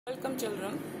Welcome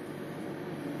children.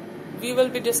 We will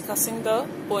be discussing the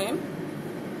poem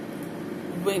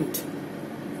Wind,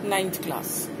 ninth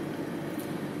class.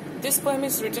 This poem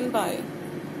is written by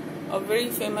a very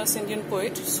famous Indian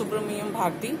poet, Subramaniam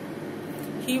Bharati.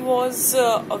 He was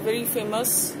a very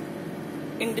famous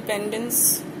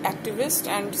independence activist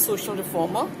and social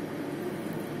reformer.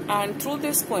 And through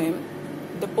this poem,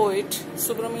 the poet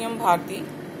Subramaniam Bharati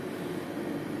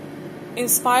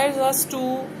inspires us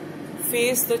to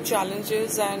face the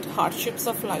challenges and hardships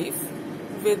of life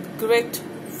with great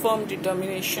firm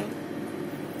determination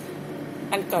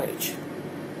and courage.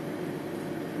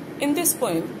 In this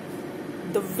poem,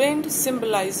 the wind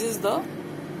symbolizes the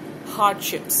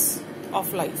hardships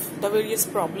of life, the various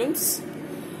problems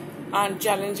and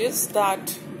challenges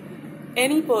that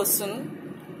any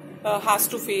person has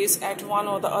to face at one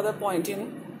or the other point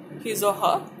in his or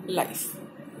her life.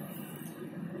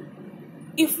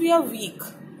 If we are weak,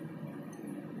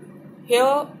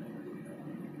 here,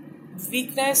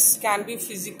 weakness can be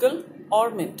physical or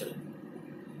mental.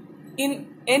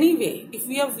 In any way, if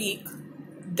we are weak,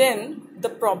 then the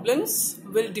problems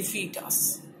will defeat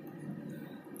us.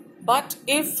 But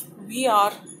if we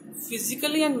are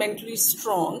physically and mentally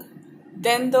strong,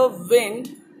 then the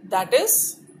wind, that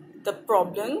is, the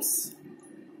problems,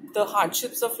 the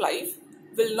hardships of life,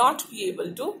 will not be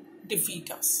able to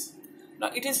defeat us.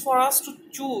 Now, it is for us to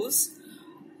choose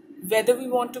whether we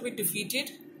want to be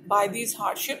defeated by these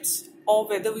hardships or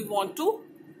whether we want to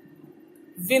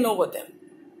win over them.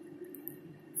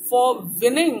 For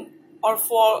winning or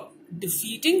for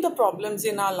defeating the problems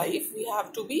in our life, we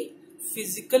have to be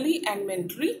physically and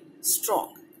mentally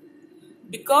strong.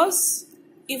 Because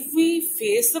if we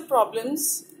face the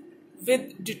problems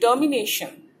with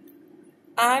determination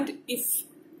and if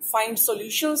find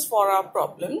solutions for our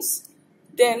problems,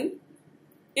 then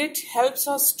it helps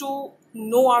us to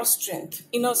know our strength,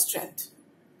 inner strength,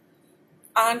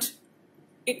 and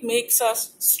it makes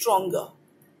us stronger.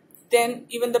 Then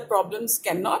even the problems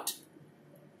cannot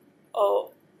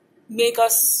make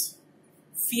us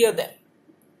fear them.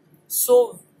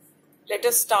 So let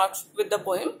us start with the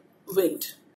poem Wind.